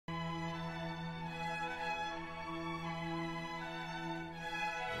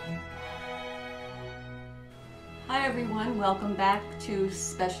everyone, welcome back to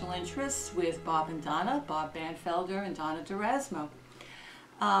Special Interests with Bob and Donna, Bob Banfelder and Donna D'Erasmo.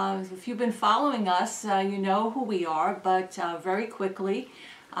 If you've been following us, you know who we are, but very quickly,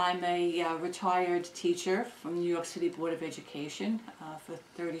 I'm a retired teacher from New York City Board of Education for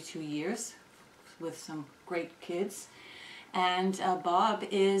 32 years with some great kids. And Bob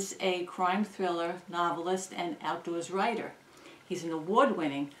is a crime thriller novelist and outdoors writer. He's an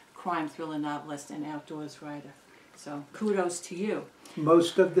award-winning crime thriller novelist and outdoors writer. So kudos to you.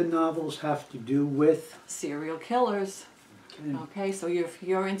 Most of the novels have to do with serial killers. Okay, so if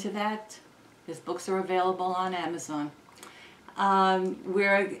you're into that, his books are available on Amazon.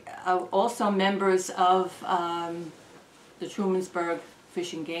 We're also members of the Trumansburg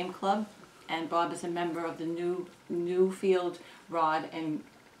Fish and Game Club, and Bob is a member of the Newfield Rod and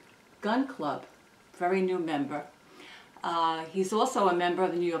Gun Club, very new member. He's also a member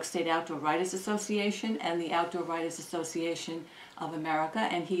of the New York State Outdoor Writers Association and the Outdoor Writers Association of America,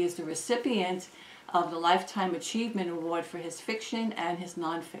 and he is the recipient of the Lifetime Achievement Award for his fiction and his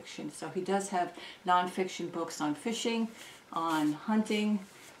nonfiction. So he does have nonfiction books on fishing, on hunting,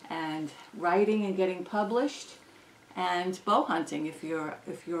 and writing and getting published, and bow hunting if you're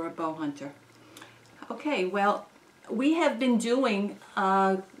a bow hunter. Okay, well, we have been doing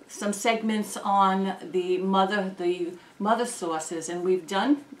some segments on the mother sauces, and we've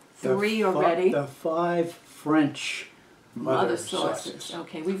done three already. The 5 French mother sauces.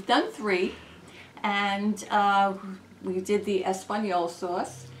 Okay, we've done 3, and we did the Espagnole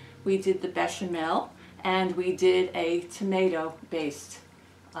sauce, we did the bechamel, and we did a tomato-based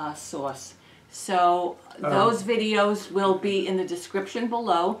sauce. So those videos will be in the description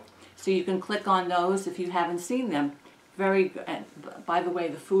below, so you can click on those if you haven't seen them. Very good. And by the way,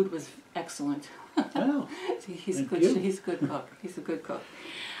 the food was excellent. Oh, he's a good cook. He's a good cook.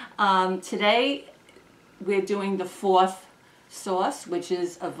 Today we're doing the 4th sauce, which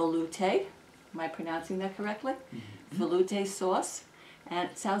is a veloute. Am I pronouncing that correctly? Mm-hmm. Veloute sauce. And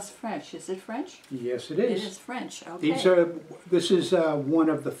it sounds French. Is it French? Yes, it is. It is French. Okay. This is one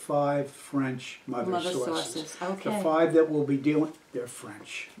of the 5 French mother sauces. Okay. The 5 that we'll be doing, they're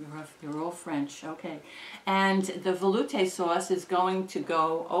French. They're all French. Okay. And the veloute sauce is going to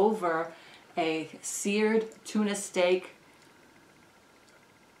go over a seared tuna steak.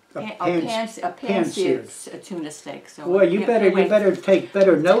 A pan-seared tuna steak. So well, you better take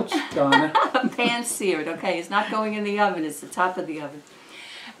better notes, Donna. Pan-seared. Okay, it's not going in the oven. It's the top of the oven.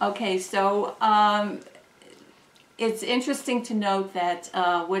 Okay, so it's interesting to note that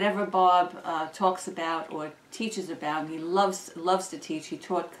whatever Bob talks about or teaches about, he loves to teach. He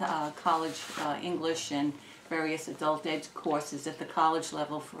taught college English and various adult ed courses at the college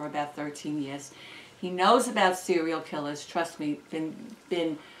level for about 13 years. He knows about serial killers. Trust me,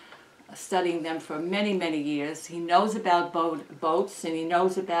 been studying them for many, many years. He knows about boats, and he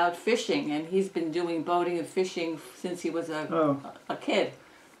knows about fishing, and he's been doing boating and fishing since he was a kid.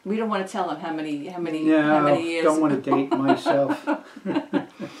 We don't want to tell him how many years. Don't want to date myself.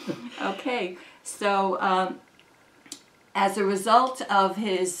 Okay, so as a result of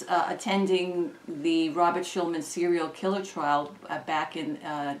his attending the Robert Shulman serial killer trial back in,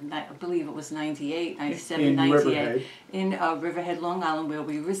 I believe it was 98, 97, 98, in Riverhead, Long Island, where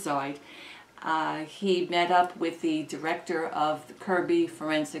we reside, he met up with the director of the Kirby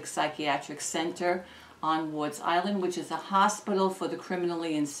Forensic Psychiatric Center on Ward's Island, which is a hospital for the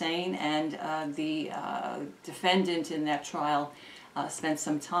criminally insane, and the defendant in that trial spent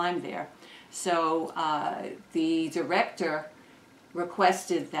some time there. So the director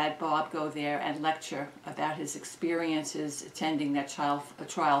requested that Bob go there and lecture about his experiences attending that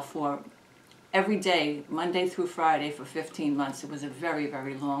trial for every day, Monday through Friday, for 15 months. It was a very,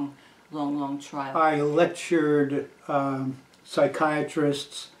 very long trial. I lectured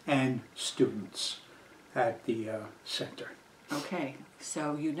psychiatrists and students at the center. Okay,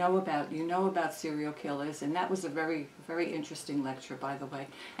 so you know about serial killers, and that was a very, very interesting lecture, by the way.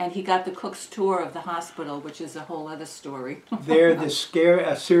 And he got the cook's tour of the hospital, which is a whole other story. They're the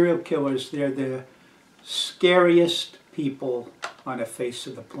serial killers. They're the scariest people on the face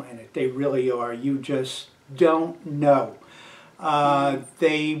of the planet. They really are. You just don't know.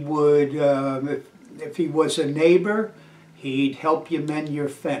 They would, if he was a neighbor, he'd help you mend your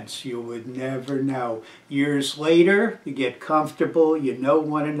fence. You would never know. Years later, you get comfortable, you know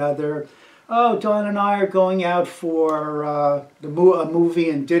one another. Oh, Dawn and I are going out for a movie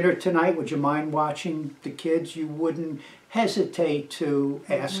and dinner tonight. Would you mind watching the kids? You wouldn't hesitate to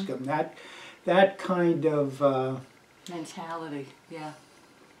ask them. That kind of mentality, yeah.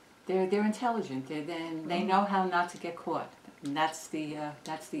 They're intelligent. They know how not to get caught. And that's the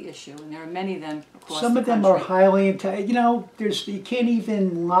issue, and there are many of them across Some the of them are country. highly intelligent. You know, you can't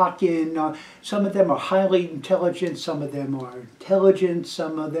even lock in. Some of them are highly intelligent. Some of them are intelligent.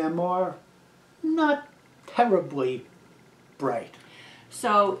 Some of them are not terribly bright.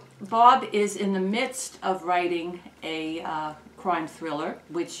 So Bob is in the midst of writing a crime thriller,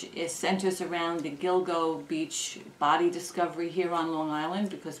 which centers around the Gilgo Beach body discovery here on Long Island,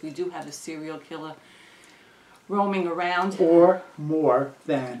 because we do have a serial killer roaming around, Or more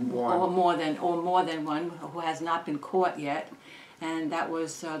than one. or more than one, who has not been caught yet, and that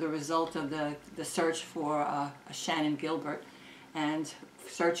was the result of the search for Shannon Gilbert, and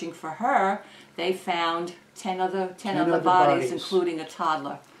searching for her, they found 10 other bodies, including a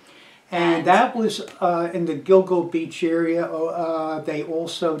toddler. And that was in the Gilgo Beach area. They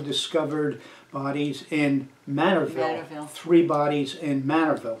also discovered bodies in Manorville. 3 bodies in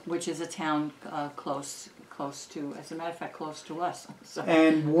Manorville. Which is a town close to, as a matter of fact, close to us. So.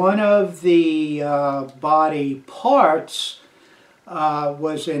 And one of the body parts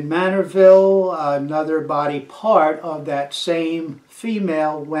was in Manorville. Another body part of that same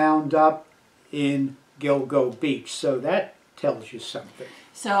female wound up in Gilgo Beach. So that tells you something.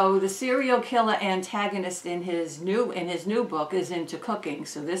 So the serial killer antagonist in his new book is into cooking.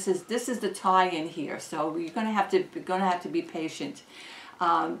 So this is the tie-in here. So you're going to have to be patient.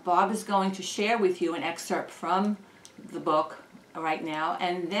 Bob is going to share with you an excerpt from the book right now,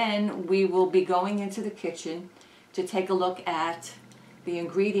 and then we will be going into the kitchen to take a look at the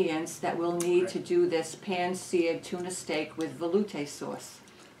ingredients that we'll need to do this pan-seared tuna steak with veloute sauce.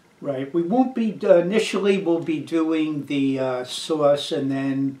 Right. We won't be, initially we'll be doing the sauce, and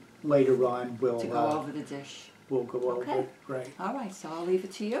then later on we'll to go over the dish. We'll go over it. Right. All right, so I'll leave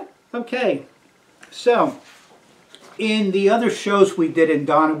it to you. Okay. So, in the other shows we did, and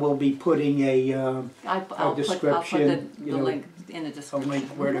Donna will be putting a description, I'll put the link in the description. A link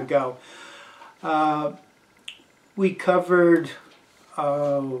where to go. We covered,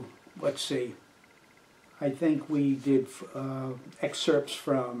 let's see, I think we did excerpts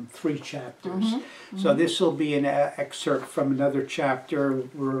from 3 chapters. So this will be an excerpt from another chapter.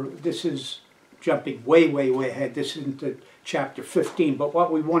 This is jumping way ahead. This is into chapter 15. But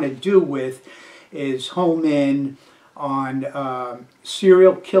what we want to do with is home in on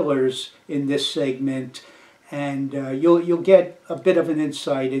serial killers in this segment, and you'll get a bit of an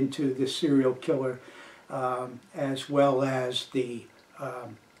insight into the serial killer as well as the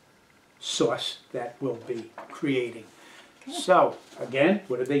sauce that we'll be creating. Okay. So, again,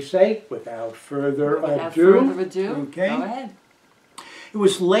 what do they say? Without further ado. Okay. Go ahead. It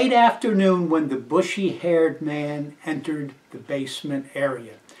was late afternoon when the bushy-haired man entered the basement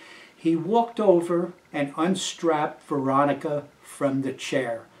area. He walked over and unstrapped Veronica from the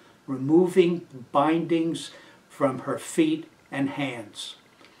chair, removing bindings from her feet and hands.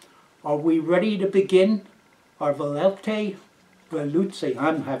 Are we ready to begin our Veloute,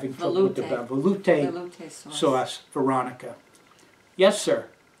 I'm having trouble with the Veloute sauce, Veronica? Yes, sir.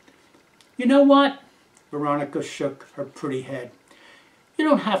 You know what? Veronica shook her pretty head. You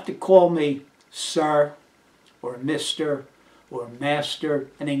don't have to call me sir or mister or master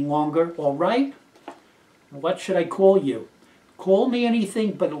any longer, all right? What should I call you? Call me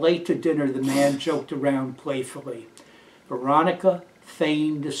anything but late to dinner, the man joked around playfully. Veronica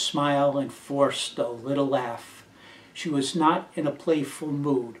feigned a smile and forced a little laugh. She was not in a playful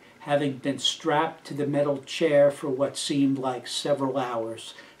mood, having been strapped to the metal chair for what seemed like several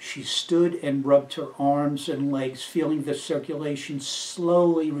hours. She stood and rubbed her arms and legs, feeling the circulation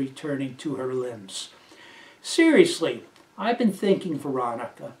slowly returning to her limbs. Seriously, I've been thinking,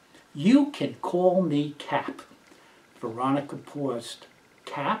 Veronica. You can call me Cap. Veronica paused.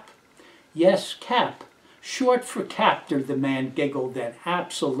 Cap? Yes, Cap. Short for captor, the man giggled, then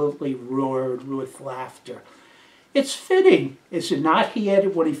absolutely roared with laughter. It's fitting, is it not? He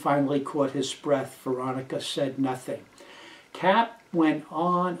added when he finally caught his breath. Veronica said nothing. Cap went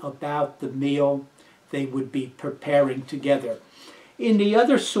on about the meal they would be preparing together. In the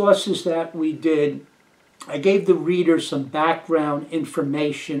other sauces that we did, I gave the reader some background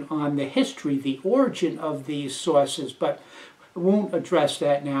information on the history, the origin of these sauces, but I won't address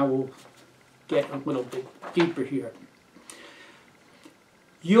that now. We'll get a little bit deeper here.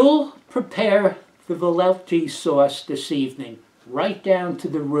 You'll prepare the Veloute sauce this evening, right down to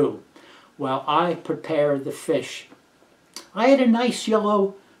the roux, while I prepare the fish. I had a nice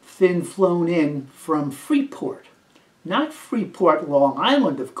yellow fin flown in from Freeport. Not Freeport, Long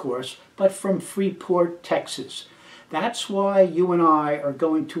Island, of course, but from Freeport, Texas. That's why you and I are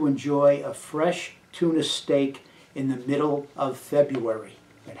going to enjoy a fresh tuna steak in the middle of February.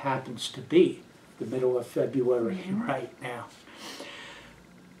 It happens to be the middle of February right now.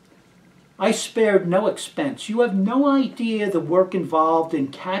 I spared no expense. You have no idea the work involved in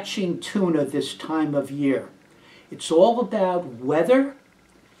catching tuna this time of year. It's all about weather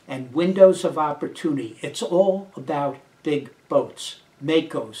and windows of opportunity. It's all about big boats,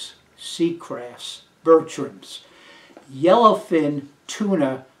 makos, sea crafts, Bertrams. Yellowfin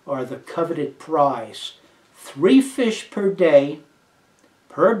tuna are the coveted prize. 3 fish per day,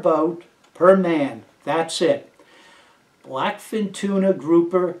 per boat, per man. That's it. Blackfin tuna,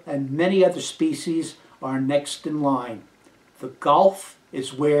 grouper, and many other species are next in line. The Gulf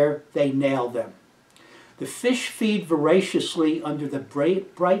is where they nail them. The fish feed voraciously under the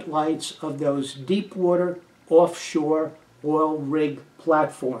bright lights of those deep water, offshore oil rig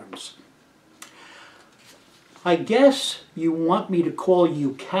platforms. I guess you want me to call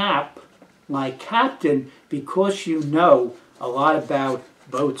you Cap, my captain, because you know a lot about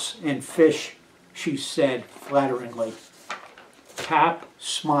boats and fish, she said flatteringly. Cap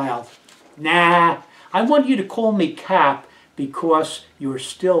smiled. Nah, I want you to call me Cap because you're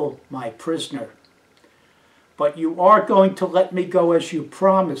still my prisoner. But you are going to let me go as you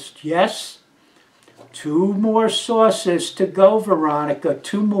promised, yes? 2 more sauces to go, Veronica,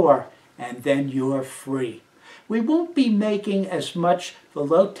 2 more, and then you're free. We won't be making as much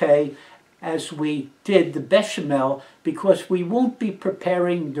veloute as we did the bechamel because we won't be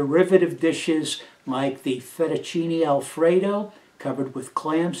preparing derivative dishes like the fettuccine alfredo covered with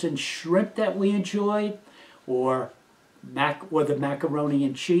clams and shrimp that we enjoyed, or the macaroni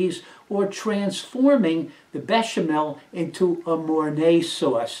and cheese, or transforming the bechamel into a Mornay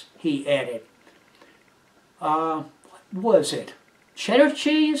sauce, he added. What was it? Cheddar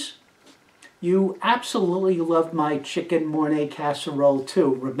cheese? You absolutely loved my chicken Mornay casserole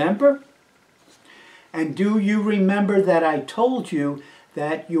too, remember? And do you remember that I told you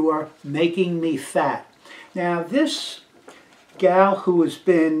that you are making me fat? Now this gal who has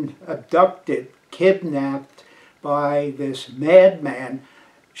been abducted, kidnapped by this madman,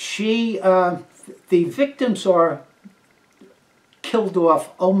 the victims are killed off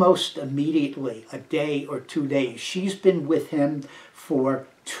almost immediately, a day or 2 days. She's been with him for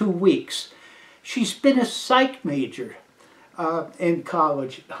 2 weeks. She's been a psych major in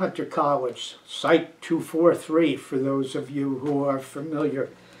college, Hunter College, Psych 243 for those of you who are familiar.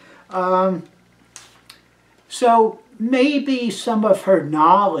 So maybe some of her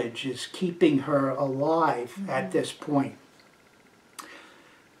knowledge is keeping her alive at this point.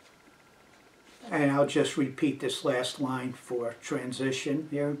 And I'll just repeat this last line for transition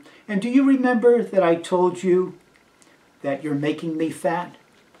here. And do you remember that I told you that you're making me fat?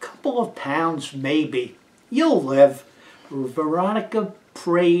 A couple of pounds, maybe. You'll live. Veronica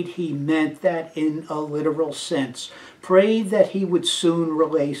prayed he meant that in a literal sense. Prayed that he would soon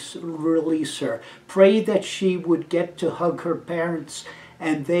release her. Prayed that she would get to hug her parents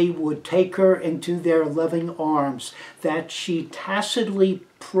and they would take her into their loving arms. That she tacitly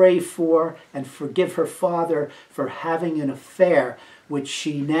pray for and forgive her father for having an affair, which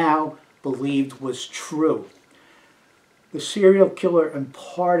she now believed was true. The serial killer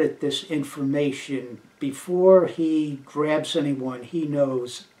imparted this information before he grabs anyone. He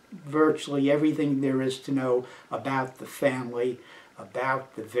knows virtually everything there is to know about the family,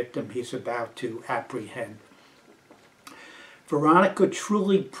 about the victim he's about to apprehend. Veronica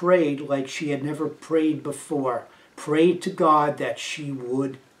truly prayed like she had never prayed before. Prayed to God that she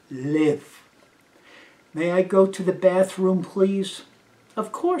would live. May I go to the bathroom, please?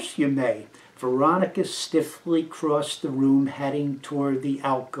 Of course you may. Veronica stiffly crossed the room, heading toward the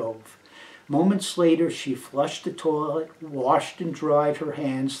alcove. Moments later, she flushed the toilet, washed and dried her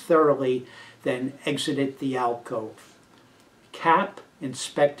hands thoroughly, then exited the alcove. Cap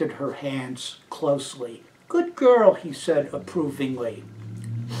inspected her hands closely. Good girl, he said approvingly.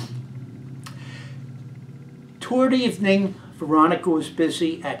 Toward evening, Veronica was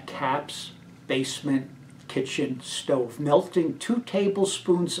busy at Cap's basement kitchen stove, melting 2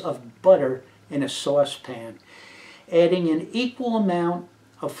 tablespoons of butter in a saucepan, adding an equal amount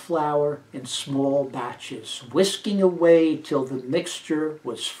of flour in small batches, whisking away till the mixture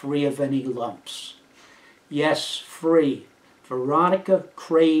was free of any lumps. Yes, free. Veronica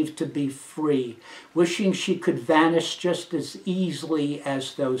craved to be free, wishing she could vanish just as easily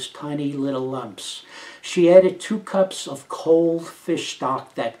as those tiny little lumps. She added 2 cups of cold fish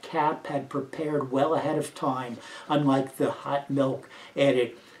stock that Cap had prepared well ahead of time, unlike the hot milk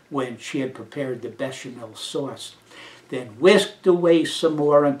added when she had prepared the bechamel sauce. Then whisked away some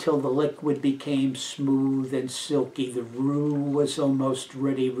more until the liquid became smooth and silky. The roux was almost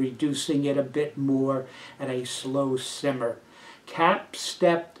ready, reducing it a bit more at a slow simmer. Cap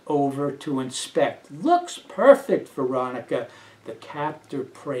stepped over to inspect. "Looks perfect, Veronica." The captor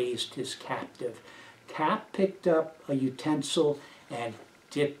praised his captive. Cap picked up a utensil and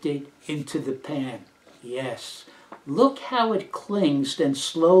dipped it into the pan. "Yes, look how it clings, then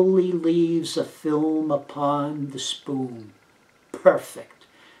slowly leaves a film upon the spoon. Perfect."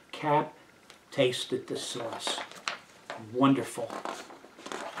 Cap tasted the sauce. Wonderful.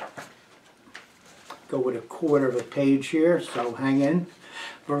 Go with a quarter of a page here, so hang in.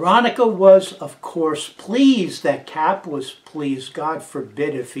 Veronica was, of course, pleased that Cap was pleased. God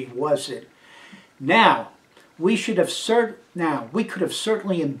forbid if he wasn't. Now, we could have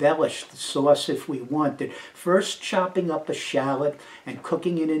certainly embellished the sauce if we wanted. First, chopping up a shallot and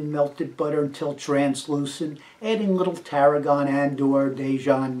cooking it in melted butter until translucent, adding little tarragon and/or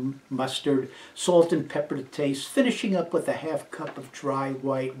Dijon mustard, salt and pepper to taste, finishing up with a half cup of dry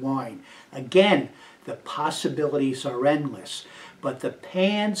white wine. Again, the possibilities are endless, but the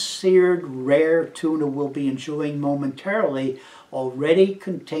pan-seared rare tuna we'll be enjoying momentarily already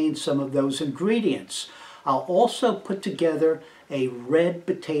contains some of those ingredients. I'll also put together a red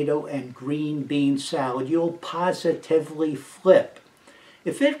potato and green bean salad you'll positively flip.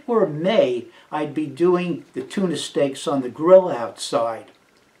 If it were May, I'd be doing the tuna steaks on the grill outside.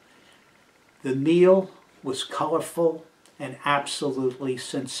 The meal was colorful and absolutely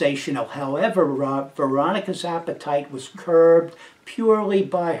sensational. However, Veronica's appetite was curbed purely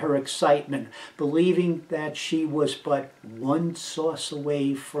by her excitement, believing that she was but one sauce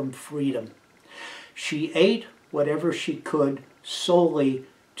away from freedom. She ate whatever she could solely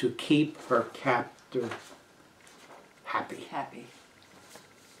to keep her captor happy.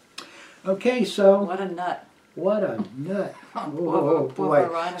 Okay, so... What a nut. What a nut. Poor Boy.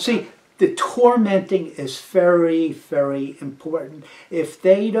 Veronica. See, the tormenting is very, very important. If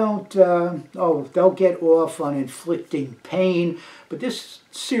they don't, they'll get off on inflicting pain, but this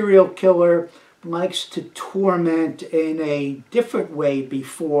serial killer likes to torment in a different way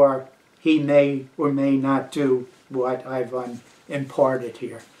before he may or may not do what I've imparted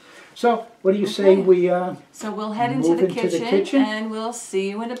here. So, what do you say we So we'll head into the kitchen and we'll see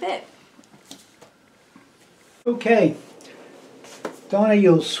you in a bit. Okay. Donna,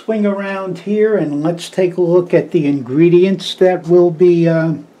 you'll swing around here and let's take a look at the ingredients that we'll be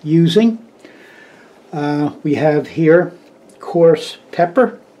using. We have here coarse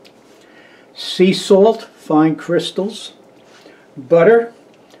pepper, sea salt, fine crystals, butter,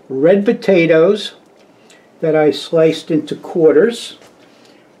 red potatoes that I sliced into quarters.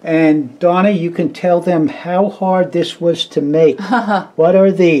 And Donna, you can tell them how hard this was to make. What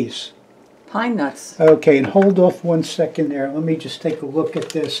are these? Pine nuts. Okay, and hold off 1 second there. Let me just take a look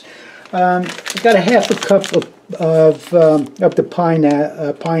at this. I've got a half a cup of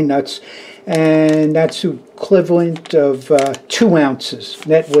the pine nuts, and that's equivalent of 2 ounces.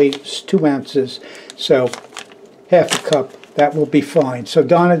 Net weight's 2 ounces, so half a cup. That will be fine. So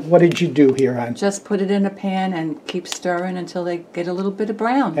Donna, what did you do here, hon? Just put it in a pan and keep stirring until they get a little bit of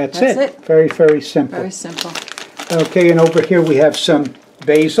brown. That's it. Very, very simple. Very simple. Okay, and over here we have some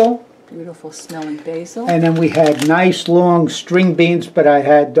basil. Beautiful smelling basil. And then we had nice long string beans, but I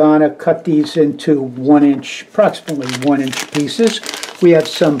had Donna cut these into approximately 1 inch pieces. We have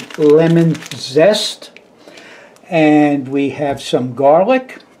some lemon zest, and we have some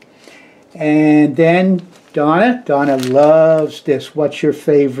garlic, and then Donna loves this. What's your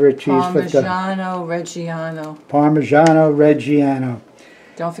favorite cheese? Parmigiano Reggiano. Parmigiano Reggiano.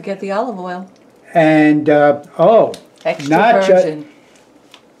 Don't forget the olive oil. And Extra virgin.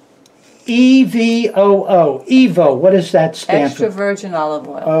 EVOO. Evo. What does that stand for? Extra virgin olive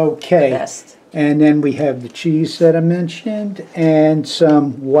oil. Okay. The best. And then we have the cheese that I mentioned, and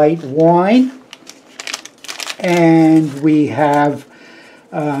some white wine, and we have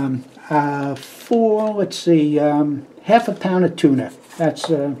half a pound of tuna. That's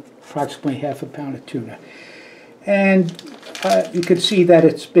approximately half a pound of tuna. And you can see that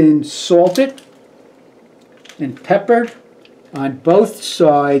it's been salted and peppered on both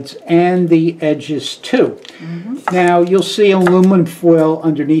sides and the edges too. Now you'll see aluminum foil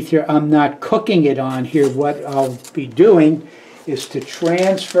underneath here. I'm not cooking it on here. What I'll be doing is to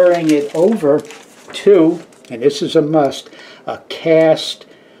transferring it over to, and this is a must, a cast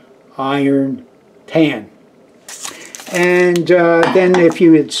iron pan. And then if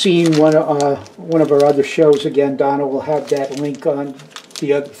you had seen one of our other shows, again, Donna will have that link on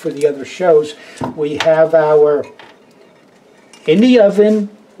for the other shows. We have our in the oven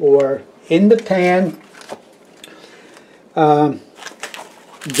or in the pan, the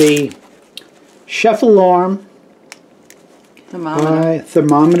chef alarm Thermometer.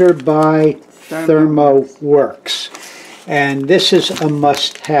 thermometer by Thermo works. And this is a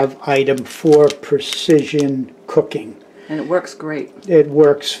must-have item for precision cooking. And it works great. It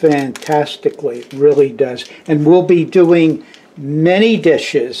works fantastically, it really does. And we'll be doing many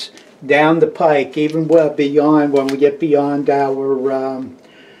dishes down the pike, even well beyond, when we get beyond our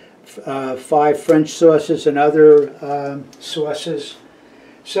 5 French sauces and other sauces.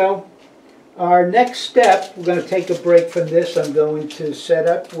 So our next step, we're going to take a break from this. I'm going to set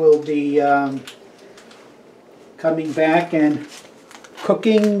up. We'll be coming back and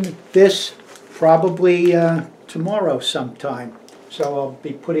cooking this probably tomorrow sometime. So I'll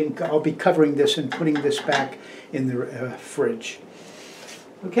be covering this and putting this back in the fridge.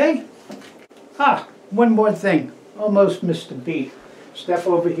 Okay. One more thing. Almost missed a beat. Step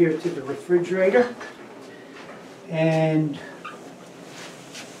over here to the refrigerator, and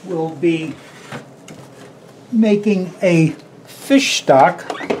we'll be making a fish stock,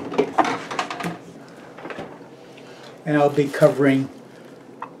 and I'll be covering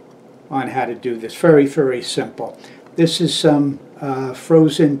on how to do this. Very, very simple. This is some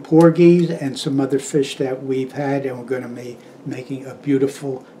frozen porgies and some other fish that we've had, and we're going to be making a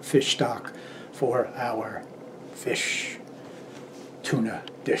beautiful fish stock for our fish tuna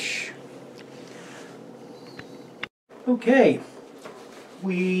dish. Okay,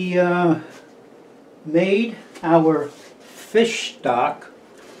 we made our fish stock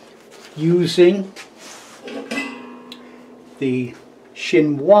using the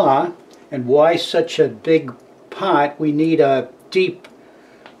chinois. And why such a big pot? We need a deep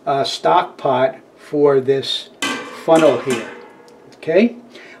stock pot for this funnel here. Okay,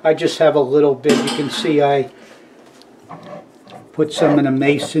 I just have a little bit. You can see I put some in a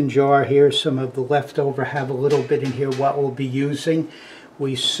mason jar here. Some of the leftover, have a little bit in here what we'll be using.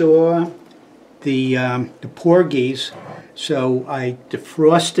 We saw the porgies, so I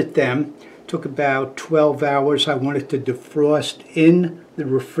defrosted them. Took about 12 hours. I wanted to defrost in the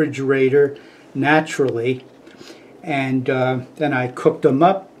refrigerator naturally, and then I cooked them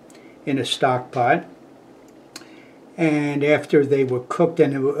up in a stock pot. And after they were cooked,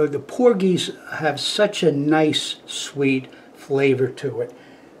 and the porgies have such a nice sweet flavor to it.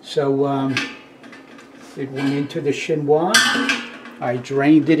 So it went into the chinois. I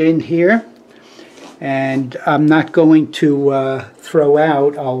drained it in here, and I'm not going to throw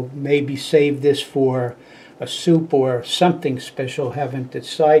out. I'll maybe save this for a soup or something special. Haven't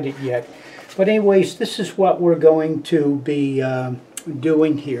decided yet. But anyways, this is what we're going to be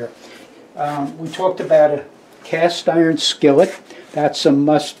doing here. We talked about a cast iron skillet. That's a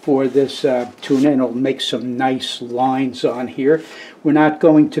must for this tuna, and it'll make some nice lines on here. We're not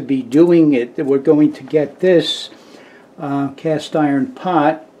going to be doing it. We're going to get this cast iron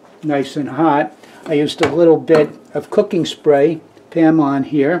pot nice and hot. I used a little bit of cooking spray, Pam, on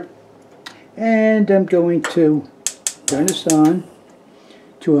here, and I'm going to turn this on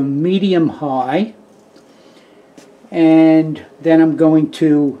to a medium high, and then I'm going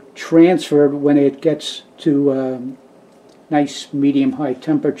to transfer when it gets to nice medium high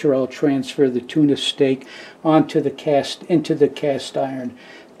temperature. I'll transfer the tuna steak into the cast iron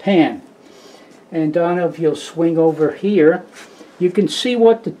pan. And Donna, if you'll swing over here, you can see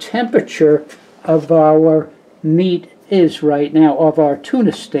what the temperature of our meat is right now, of our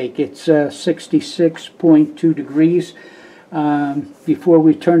tuna steak. It's 66.2 degrees. Before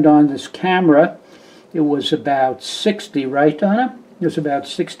we turned on this camera, it was about 60, right, Donna? It was about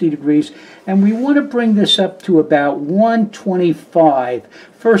 60 degrees, and we want to bring this up to about 125.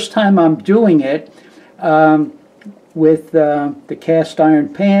 First time I'm doing it with the cast iron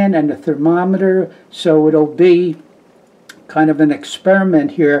pan and the thermometer, so it'll be kind of an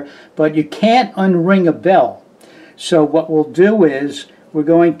experiment here, but you can't unring a bell. So what we'll do is we're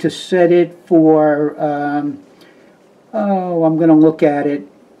going to set it for, I'm going to look at it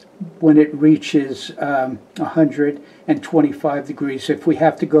when it reaches 125 degrees. If we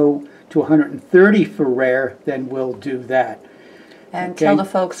have to go to 130 for rare, then we'll do that. And tell the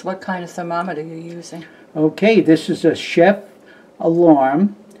folks what kind of thermometer you're using. Okay, this is a Chef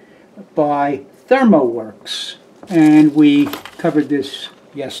Alarm by ThermoWorks, and we covered this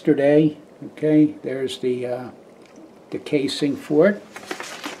yesterday. Okay, there's the casing for it.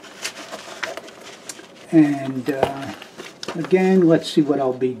 And again, let's see what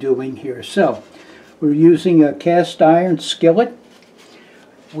I'll be doing here. So, we're using a cast iron skillet.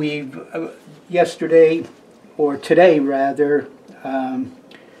 We've, yesterday, or today rather,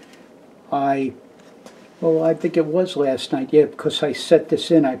 I think it was last night, yeah, because I set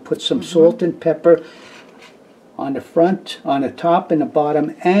this in. I put some salt and pepper on the front, on the top and the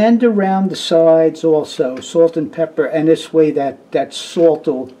bottom, and around the sides also, salt and pepper, and this way that salt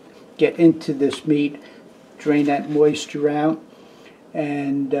will get into this meat drain that moisture out.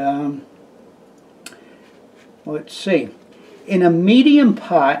 And let's see. In a medium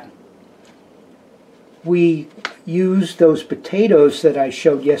pot, we used those potatoes that I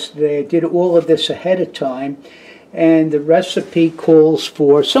showed yesterday. I did all of this ahead of time. And the recipe calls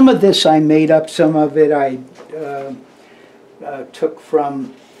for, some of this I made up, some of it I took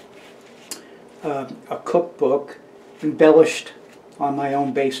from a cookbook, embellished on my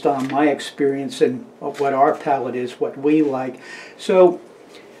own based on my experience and what our palate is, what we like. So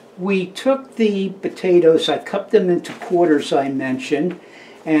we took the potatoes, I cut them into quarters I mentioned,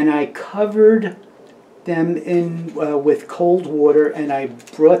 and I covered them in with cold water, and I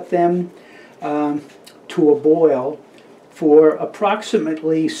brought them to a boil for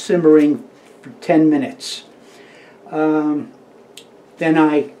approximately simmering for 10 minutes. Then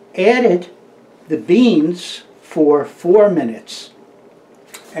I added the beans for 4 minutes.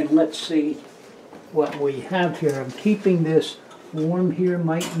 And let's see what we have here. I'm keeping this warm here.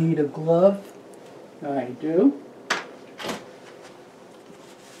 Might need a glove. I do.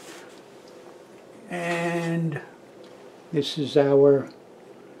 And this is our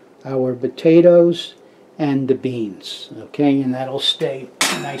potatoes and the beans, okay, and that'll stay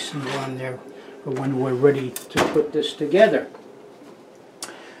nice and warm there for when we're ready to put this together.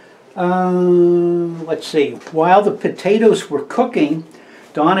 Let's see, while the potatoes were cooking,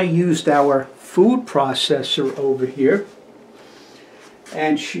 Donna used our food processor over here,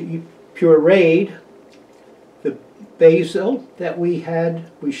 and she pureed the basil that we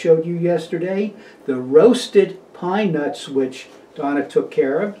showed you yesterday, the roasted pine nuts, which Donna took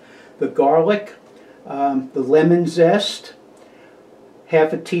care of, the garlic, the lemon zest,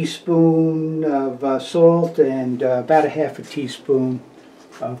 half a teaspoon of salt, and about a half a teaspoon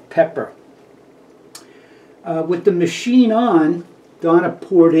of pepper. With the machine on, Donna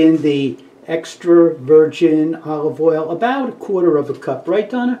poured in the extra virgin olive oil, about a quarter of a cup, right,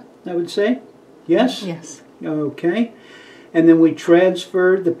 Donna? I would say? Yes? Yes. Okay. And then we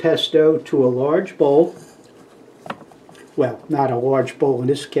transferred the pesto to a large bowl. Well, not a large bowl in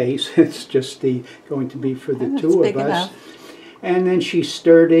this case. It's just going to be for the two of us. Enough. And then she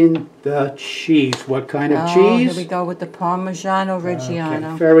stirred in the cheese. What kind of cheese? Here we go with the Parmigiano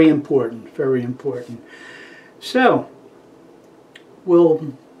Reggiano. Okay. Very important, very important. So,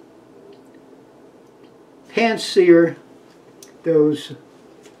 we'll pan-sear those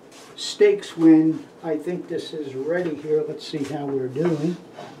steaks when I think this is ready here. Let's see how we're doing.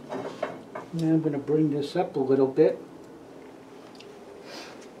 Now I'm going to bring this up a little bit.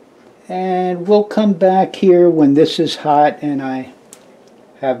 And we'll come back here when this is hot and I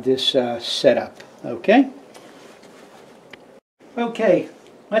have this set up. Okay? Okay,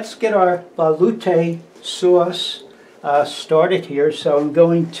 let's get our Veloute sauce started here. So I'm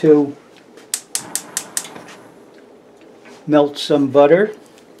going to melt some butter.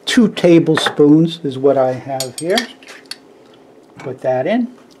 2 tablespoons is what I have here. Put that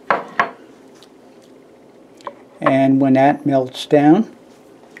in. And when that melts down,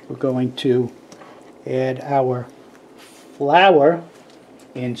 we're going to add our flour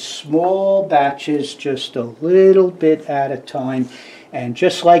in small batches, just a little bit at a time. And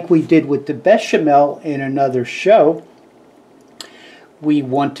just like we did with the bechamel in another show, we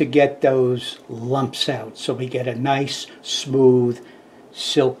want to get those lumps out so we get a nice, smooth,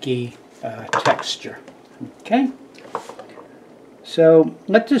 silky texture. Okay? So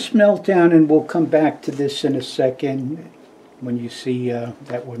let this melt down and we'll come back to this in a second when you see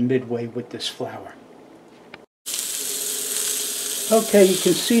that we're midway with this flour. Okay, you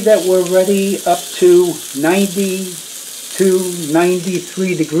can see that we're ready up to 92,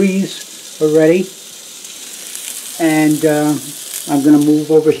 93 degrees already. And I'm going to move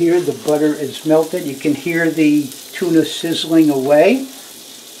over here. The butter is melted. You can hear the tuna sizzling away.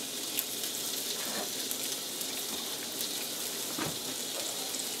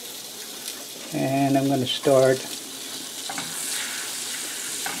 And I'm going to start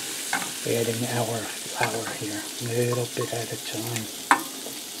adding our flour here, a little bit at a time.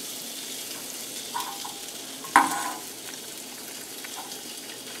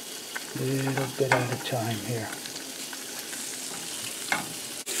 Little bit at a time here.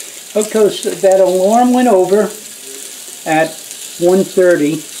 Okay, so that alarm went over at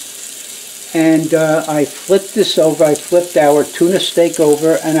 1:30, and I flipped this over. I flipped our tuna steak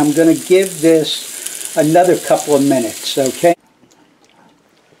over, and I'm going to give this another couple of minutes, okay?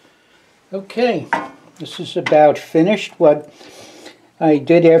 Okay, this is about finished. What I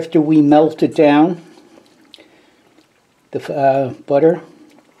did after we melted down the butter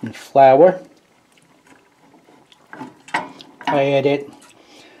and flour, I added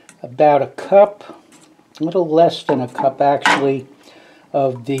about a cup a little less than a cup actually,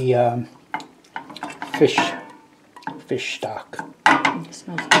 of the fish stock. It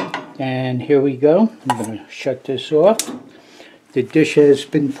smells good. And here we go. I'm going to shut this off. The dish has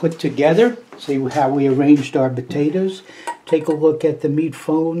been put together. See how we arranged our potatoes. Take a look at the meat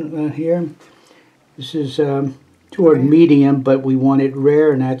phone here. This is toward medium, but we want it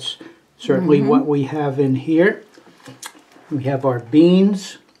rare, and that's certainly what we have in here. We have our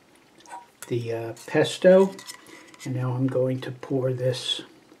beans, the pesto, and now I'm going to pour this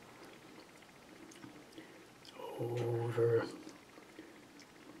over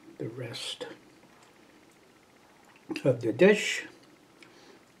the rest of the dish.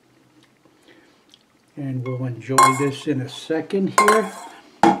 And we'll enjoy this in a second here.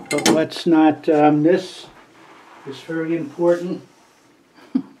 But let's not miss this very important,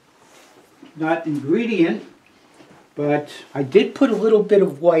 not ingredient, but I did put a little bit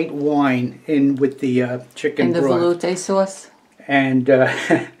of white wine in with the chicken broth. And the veloute sauce? And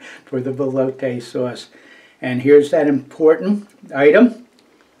for the veloute sauce. And here's that important item.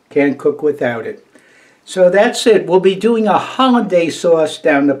 Can't cook without it. So that's it. We'll be doing a hollandaise sauce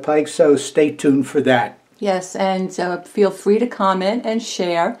down the pike, so stay tuned for that. Yes, and feel free to comment and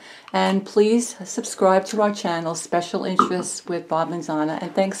share. And please subscribe to our channel, Special Interests with Bob and Zana.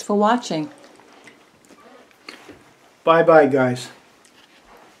 And thanks for watching. Bye-bye, guys.